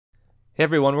Hey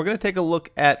everyone, we're going to take a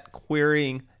look at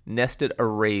querying nested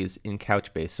arrays in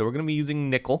Couchbase. So we're going to be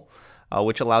using NoSQL,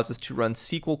 which allows us to run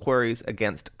SQL queries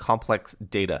against complex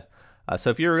data. So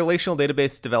if you're a relational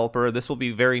database developer, this will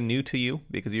be very new to you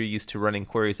because you're used to running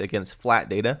queries against flat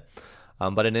data.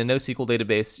 But in a NoSQL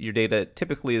database, your data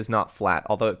typically is not flat,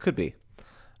 although it could be.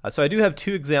 So I do have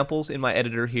two examples in my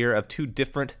editor here of two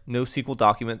different NoSQL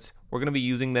documents. We're going to be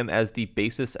using them as the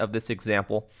basis of this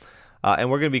example.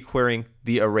 And we're going to be querying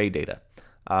the array data.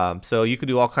 So you can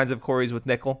do all kinds of queries with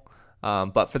NoSQL,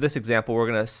 but for this example, we're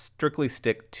going to strictly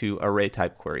stick to array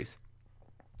type queries.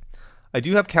 I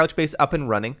do have Couchbase up and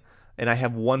running, and I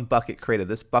have one bucket created.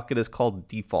 This bucket is called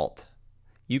default.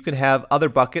 You can have other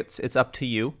buckets, it's up to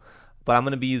you, but I'm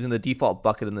going to be using the default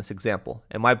bucket in this example,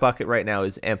 and my bucket right now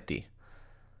is empty.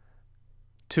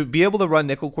 To be able to run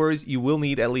NoSQL queries, you will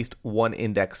need at least one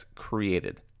index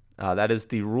created. That is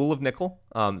the rule of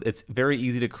NoSQL. It's very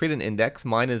easy to create an index.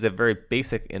 Mine is a very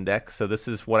basic index, so this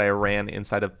is what I ran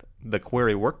inside of the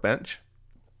query workbench.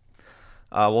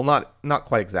 Well, not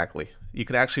quite exactly. You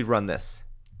could actually run this.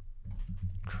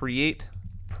 Create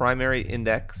primary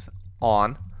index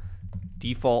on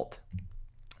default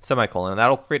semicolon, and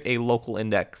that'll create a local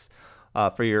index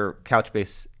for your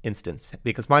Couchbase instance.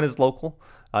 Because mine is local,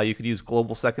 you could use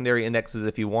global secondary indexes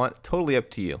if you want, totally up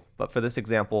to you. But for this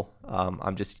example,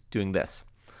 I'm just doing this.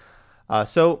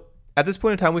 So at this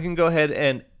point in time, we can go ahead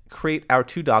and create our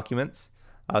two documents.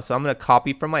 So I'm going to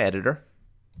copy from my editor.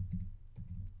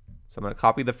 So I'm going to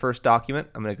copy the first document.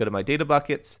 I'm going to go to my data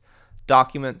buckets,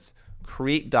 documents,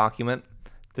 create document.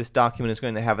 This document is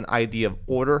going to have an ID of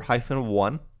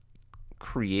order-1,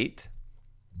 create.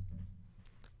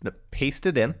 I'm going to paste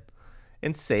it in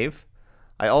and save.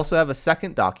 I also have a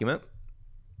second document,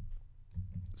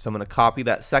 so I'm going to copy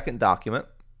that second document,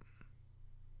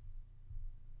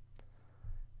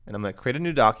 and I'm going to create a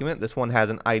new document. This one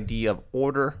has an ID of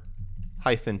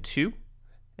order-2,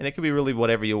 and it can be really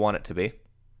whatever you want it to be.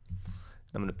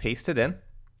 I'm going to paste it in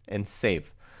and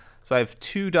save. So I have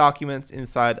two documents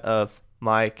inside of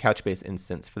my Couchbase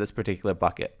instance for this particular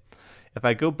bucket. If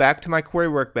I go back to my query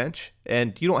workbench,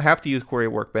 and you don't have to use query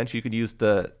workbench, you could use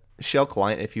the shell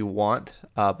client if you want,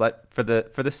 but for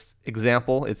this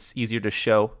example, it's easier to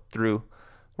show through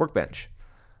Workbench.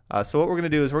 So what we're going to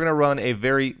do is we're going to run a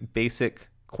very basic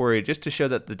query just to show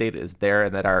that the data is there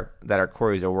and that our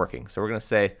queries are working. So we're going to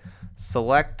say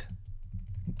select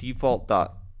default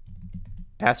dot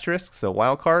asterisk, so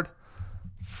wildcard,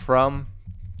 from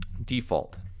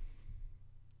default,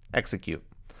 execute.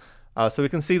 So we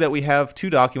can see that we have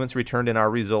two documents returned in our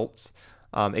results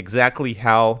exactly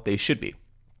how they should be.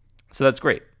 So that's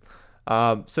great.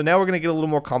 So now we're going to get a little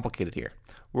more complicated here.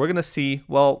 We're going to see,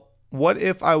 well, what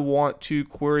if I want to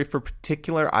query for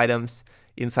particular items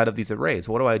inside of these arrays?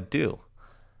 What do I do?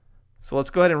 So let's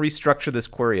go ahead and restructure this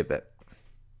query a bit.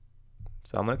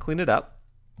 So I'm going to clean it up.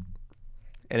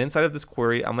 And inside of this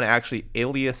query, I'm going to actually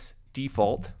alias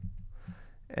default.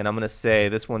 And I'm going to say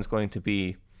this one's going to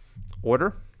be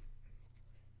order.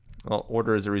 Well,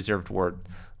 order is a reserved word.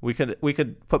 We could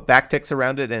put backticks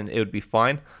around it and it would be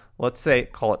fine. Let's say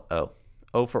call it O.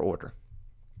 O for order.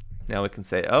 Now we can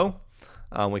say O.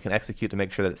 We can execute to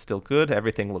make sure that it's still good.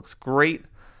 Everything looks great.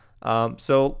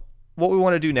 So what we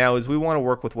want to do now is we want to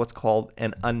work with what's called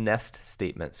an unnest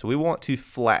statement. So we want to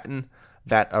flatten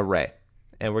that array.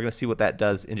 And we're going to see what that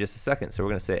does in just a second. So we're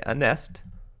going to say unnest.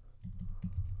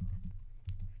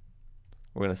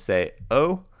 We're going to say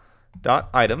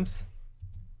O.items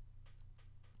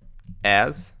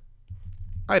as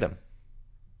item.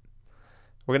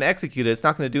 We're going to execute it. It's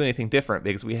not going to do anything different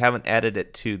because we haven't added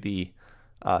it to the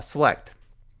select.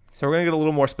 So we're going to get a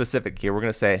little more specific here. We're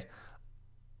going to say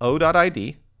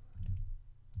o.id,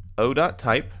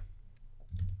 o.type,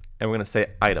 and we're going to say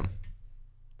item.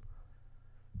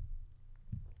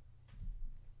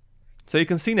 So you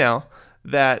can see now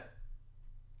that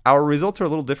our results are a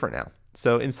little different now.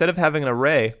 So instead of having an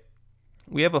array,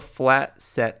 we have a flat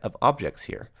set of objects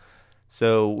here.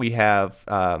 So we have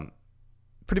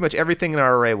pretty much everything in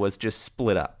our array was just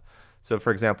split up. So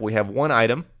for example, we have one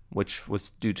item, which was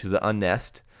due to the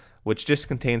unnest, which just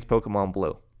contains Pokemon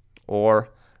Blue, or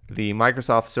the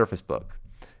Microsoft Surface Book.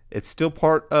 It's still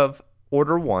part of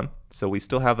order 1, so we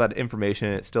still have that information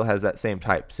and it still has that same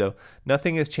type. So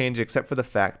nothing has changed except for the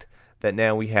fact that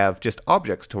now we have just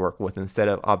objects to work with instead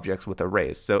of objects with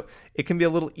arrays. So it can be a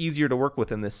little easier to work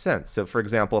with in this sense. So for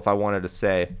example, if I wanted to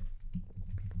say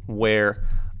where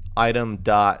item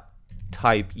dot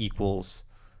type equals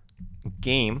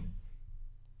game,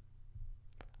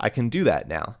 I can do that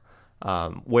now.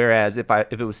 Whereas if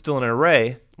it was still an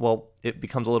array, well, it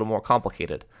becomes a little more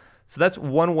complicated. So that's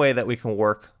one way that we can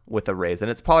work with arrays,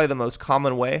 and it's probably the most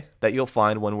common way that you'll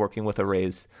find when working with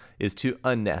arrays is to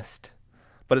unnest.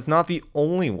 But it's not the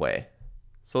only way.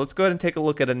 So let's go ahead and take a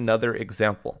look at another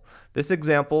example. This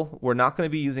example, we're not going to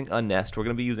be using unnest, we're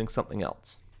going to be using something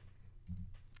else.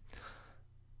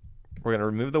 We're going to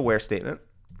remove the where statement,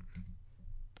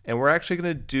 and we're actually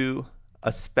going to do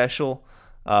a special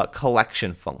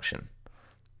collection function.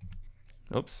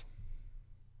 Oops.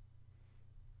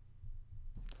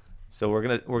 So we're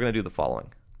gonna do the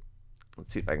following.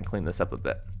 Let's see if I can clean this up a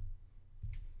bit.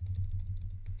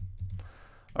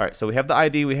 All right, so we have the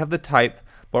ID, we have the type,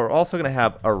 but we're also gonna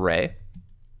have array,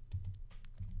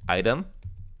 item,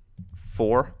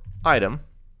 for item,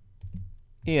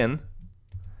 in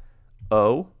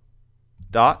o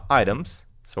dot items,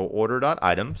 so order dot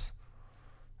items,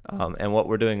 and what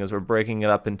we're doing is we're breaking it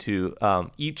up into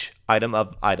each item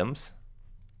of items.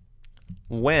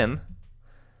 When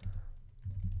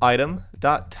item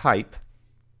dot type,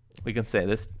 we can say in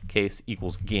this case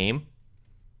equals game,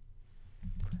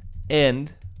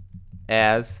 end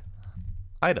as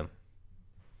item.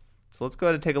 So let's go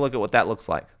ahead and take a look at what that looks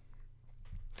like.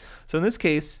 So in this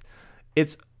case,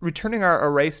 it's returning our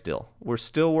array still. We're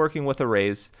still working with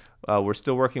arrays. We're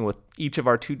still working with each of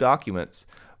our two documents,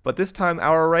 but this time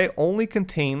our array only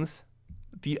contains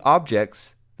the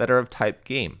objects that are of type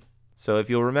game. So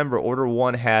if you'll remember, order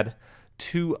 1 had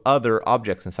two other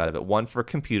objects inside of it, one for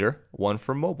computer, one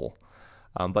for mobile.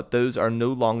 But those are no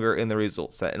longer in the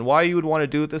result set. And why you would want to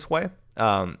do it this way,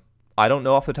 I don't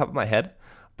know off the top of my head,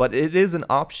 but it is an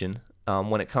option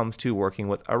when it comes to working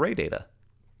with array data.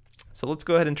 So let's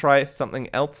go ahead and try something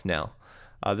else now.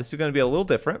 This is going to be a little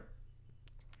different.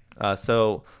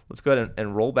 So let's go ahead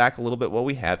and roll back a little bit what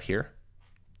we have here.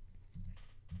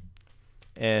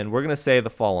 And we're going to say the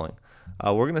following.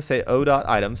 We're going to say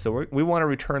o.item, so we want to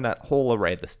return that whole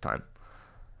array this time.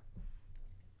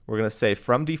 We're going to say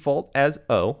from default as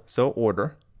o, so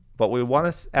order, but we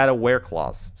want to add a where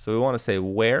clause. So we want to say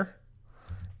where,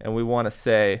 and we want to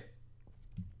say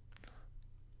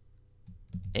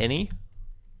any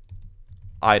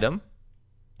item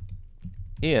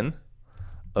in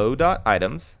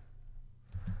o.items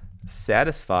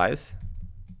satisfies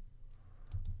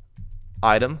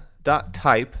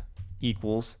item.type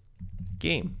equals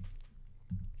game.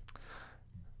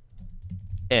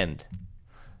 End.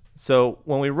 So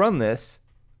when we run this,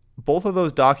 both of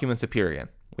those documents appear again.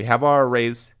 We have our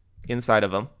arrays inside of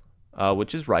them,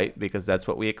 which is right because that's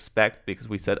what we expect because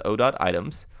we said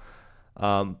o.items.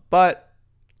 But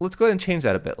let's go ahead and change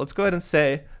that a bit. Let's go ahead and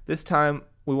say this time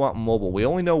we want mobile. We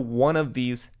only know one of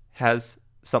these has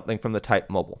something from the type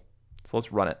mobile. So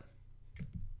let's run it.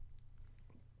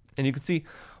 And you can see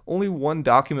only one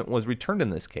document was returned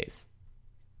in this case.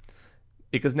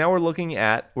 Because now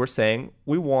we're saying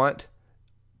we want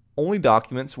only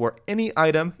documents where any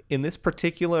item in this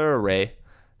particular array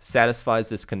satisfies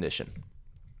this condition.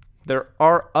 There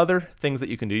are other things that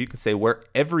you can do. You can say where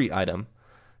every item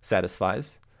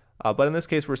satisfies, but in this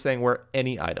case we're saying where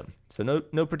any item. So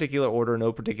no particular order,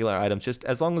 no particular items, just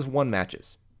as long as one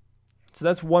matches. So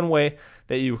that's one way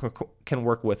that you can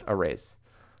work with arrays.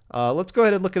 Let's go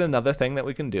ahead and look at another thing that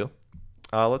we can do.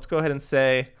 Let's go ahead and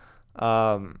say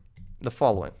the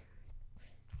following.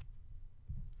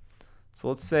 So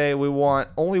let's say we want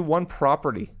only one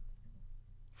property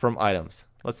from items.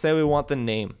 Let's say we want the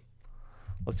name.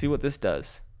 Let's see what this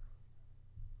does.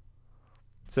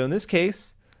 So in this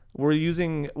case, what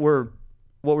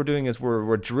we're doing is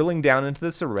we're drilling down into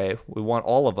this array. We want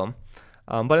all of them.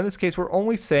 But in this case, we're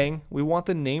only saying we want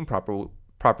the name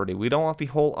property. We don't want the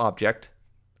whole object.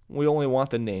 We only want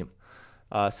the name.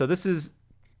 So this is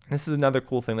another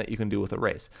cool thing that you can do with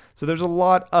arrays. So there's a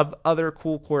lot of other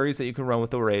cool queries that you can run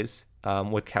with arrays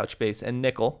with Couchbase and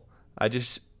NoSQL. I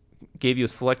just gave you a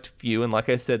select few, and like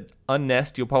I said,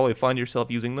 unnest you'll probably find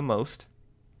yourself using the most,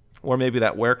 or maybe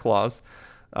that where clause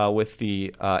with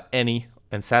the any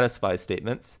and satisfy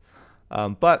statements.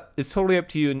 But it's totally up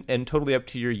to you and totally up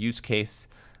to your use case,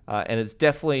 and it's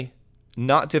definitely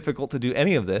not difficult to do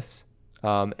any of this.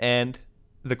 And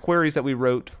the queries that we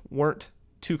wrote weren't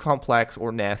too complex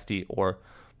or nasty or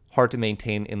hard to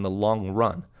maintain in the long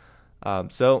run.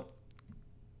 So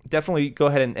definitely go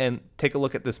ahead and take a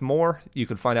look at this more. You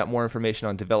can find out more information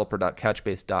on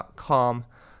developer.couchbase.com,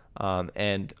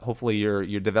 and hopefully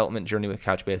your development journey with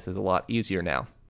Couchbase is a lot easier now.